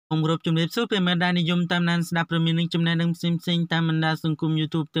ผมรบជំរាបសួរពីមេដានិយមតាមដានស្ដាប់ព័ត៌មាននិងចំណេះដឹងផ្សេងៗតាមបណ្ដាសង្គម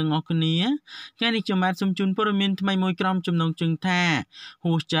YouTube ទាំងអស់គ្នាថ្ងៃនេះខ្ញុំបាទសូមជូនព័ត៌មានថ្មីមួយក្រុមចំណងជើងថា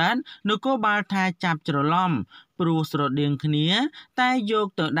ហួសចាត់នគរបាលថាចាប់ច្រឡំព្រោះស្រដៀងគ្នាតែយក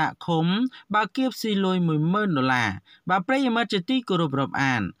ទៅដាក់ឃុំបើគៀបស៊ីលុយ$10000បើប្រិយមិត្តជាទីគោរពរាប់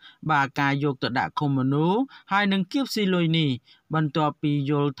អានបើការយកទៅដាក់ឃុំមនុស្សហើយនឹងគៀបស៊ីលុយនេះបន្ទាប់ពី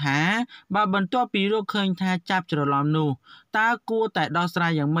យល់ថាបើបន្ទាប់ពីរកឃើញថាចាប់ច្រឡំនោះតើគួរតែដោះស្រា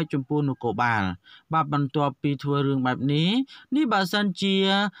យយ៉ាងម៉េចចំពោះនគរបាលបាទបន្ទាប់ពីធ្វើរឿងបែបនេះបើសិនជា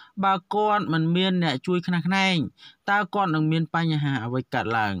បើគាត់មិនមានអ្នកជួយខ្នះខ្នែងតើគាត់នឹងមានបញ្ហាអ្វីកើត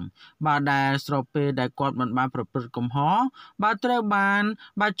ឡើងបាទដែលស្របពេលដែលគាត់មិនបានប្រព្រឹត្តកំហុសបាទត្រូវបាន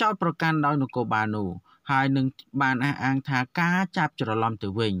ចោទប្រកាន់ដោយនគរបាលនោះហើយនឹងបានអះអាងថាការចាប់ច្រឡំទៅ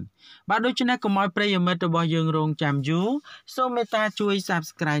វិញបាទដូច្នេះកុំឲ្យប្រិយមិត្តរបស់យើងរងចាំយូរសូមមេត្តាជួយ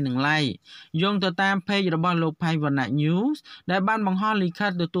Subscribe និង Like យោងទៅតាម Page របស់លោកផៃវណ្ណៈ News ដែលបានបង្ហោះលិខិ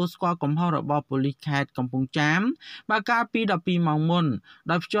តទទួលស្គាល់កំហុសរបស់ប៉ូលីសខេត្តកំពង់ចាមបាទកាលពី12ម៉ោងមុន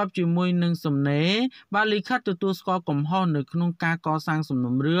ដោយភ្ជាប់ជាមួយនឹងសំណេរបាទលិខិតទទួលស្គាល់កំហុសនៅក្នុងការកសាងសំ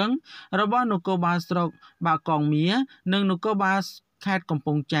ណុំរឿងរបស់នគរបាលស្រុកបាទកងមាសនិងនគរបាលខេត្តកំព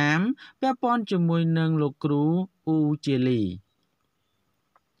ង់ចាមពាក់ព័ន្ធជាមួយនឹងលោកគ្រូអ៊ូជាលី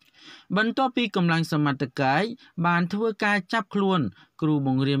បន្ទាប់ពីកម្លាំងសមត្ថកិច្ចបានធ្វើការចាប់ខ្លួនគ្រូប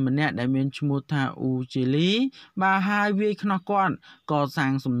ង្រៀនម្នាក់ដែលមានឈ្មោះថាអ៊ូជាលីបាទហើយវាយខ្នោះគាត់កសា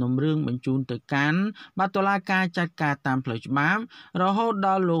ងសំណុំរឿងបញ្ជូនទៅកាន់បាទតុលាការចាត់ការតាមផ្លូវច្បាប់រហូតដ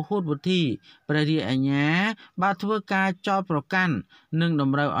ល់លោកហួតវុធីព្រះរាជអាជ្ញាបាទធ្វើការចោទប្រកាន់និងត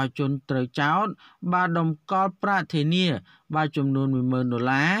ម្រូវឲ្យជនត្រូវចោទបាទតម្កល់ប្រាក់ធានាបាទចំនួន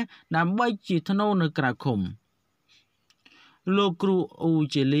$10000ដើម្បីជាថ្នូរនៅក្រៅឃុំលោកគ្រូអ៊ូ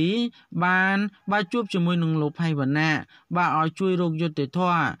ជាលីបានជួបជាមួយនឹងលោកផៃវណ្ណៈបាទឲ្យជួយរកយុត្តិធ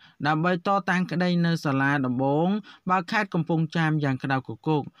ម៌ដើម្បីតតាំងក្តីនៅសាលាដំបងបាទខេត្តកំពង់ចាមយ៉ាងក្តៅគ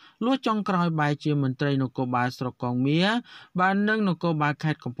គុកលួចចុងក្រោយបែរជាមន្ត្រីនគរបាលស្រុកកងមាសបាទនិងនគរបាល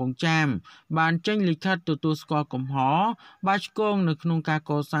ខេត្តកំពង់ចាមបានចេញលិខិតទទួលស្គាល់កំហុសបាទឆ្គងនៅក្នុងការ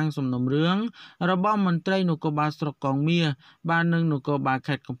កសាងសំណុំរឿងរបស់មន្ត្រីនគរបាលស្រុកកងមាសបាទនិងនគរបាល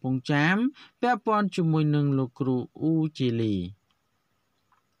ខេត្តកំពង់ចាមពាក់ព័ន្ធជាមួយនឹងលោកគ្រូអ៊ូជាលី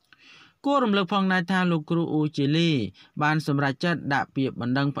គួររំលឹកផងដែរថាលោកគ្រូអ៊ូជាលីបានសម្រេចចិត្តដាក់ពាក្យប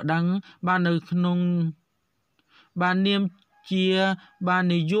ណ្ដឹងប្តឹងបាននៅក្នុងបាននាមជាបាន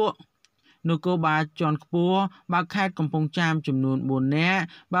នាយកនគរបាលជាន់ខ្ពស់បាទខេត្តកំពង់ចាមចំនួន4នាក់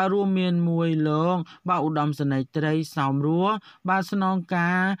បាទរួមមាន1លោកបាទឧត្តមសេនីយ៍ត្រីសោមរស់បាទស្នង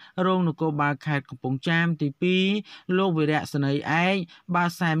ការរងនគរបាលខេត្តកំពង់ចាមទី2លោកវីរៈសេនីយ៍ឯកបា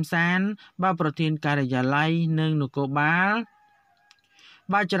ទសែមសានបាទប្រធានការិយាល័យនិងនគរបាល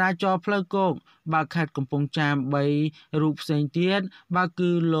បាទចរាចរណ៍ផ្លូវគោកបាទខេត្តកំពង់ចាម3រូបផ្សេងទៀតបាទ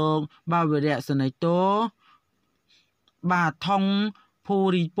គឺលោកបាទវីរៈសេនីយ៍តូបាទថងភូ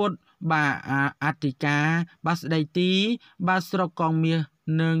រីពុតបាទអធិការបាទស្ដីទីបាទស្រុកកងមាស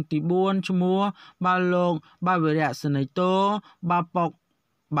និងទី4ឈ្មោះបាទលោកបាទវីរៈសេនីយ៍តូបាទប៉ុក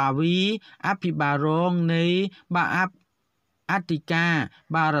បាទវីអភិបាលរងនៃបាទអធិការ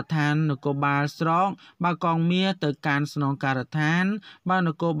បាទរដ្ឋាននគរបាលស្រុកបាទកងមាសទៅកាន់ស្នងការដ្ឋានបាទន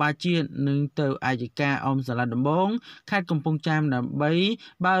គរបាលជាតិនិងទៅអាយកាអមសាលាដំបងខេត្តកំពង់ចាមដើម្បី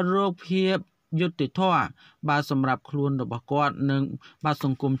បាទរកភាពយុត្តិធម៌បាទសម្រាប់ខ្លួនរបស់គាត់និងបាទស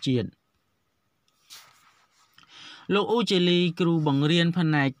ង្គមជាតិលោកអ៊ូជាលីគ្រូបង្រៀនផ្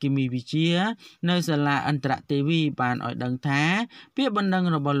នែកគីមីវិទ្យានៅសាលាអន្តរទេវីបានឲ្យដឹងថាពាក្យបណ្ដឹង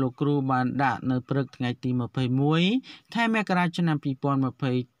របស់លោកគ្រូបានដាក់នៅព្រឹកថ្ងៃទី21ខែមករាឆ្នាំ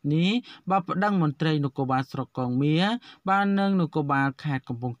2020នេះបាទប្តឹងមន្ត្រីនគរបាលស្រុកកងមាសបាទនិងនគរបាលខេត្ត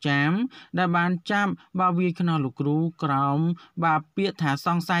កំពង់ចាមដែលបានចាប់បាទវាយខ្នោះលោកគ្រូក្រោមបាទពាក្យថាស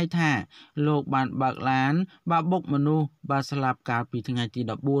ង្ស័យថាលោកបានបើកឡានបាទបុកមនុស្សបាទស្លាប់កាលពីថ្ងៃទី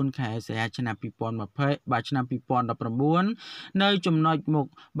14ខែសីហាឆ្នាំ2020បាទឆ្នាំ2019នៅចំណុចមុខ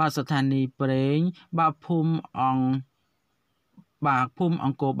បាទស្ថានីយ៍ប្រេងបាទភូមិអង្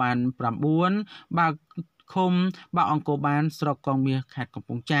គរបាន9បាទឃុំបាទអង្គរបានស្រុកកងមាសខេត្តកំព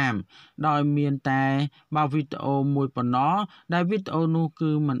ង់ចាមដោយមានតែបាទវីដេអូមួយប៉ុណ្ណោះដែលវីដេអូនោះ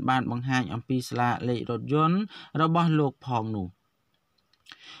គឺមិនបានបង្ហាញអំពីស្លាកលេខរថយន្តរបស់លោកផងនោះ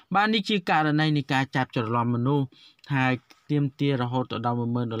បាទនេះជាករណីនៃការចាប់ច្រឡំមនុស្សហើយទាមទាររហូតដល់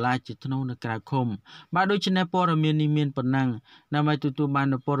$10000ជាថ្នូរនៅក្រៅឃុំបាទដូច្នេះព័ត៌មាននេះមានប៉ុណ្ណឹងដើម្បីទទួលបាន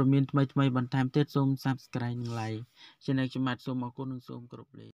នូវព័ត៌មានថ្មីៗបន្ថែមទៀតសូម Subscribe និង Like ចំណែកខ្ញុំបាទសូមអរគុណនិងសូមគោរ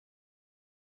ពលា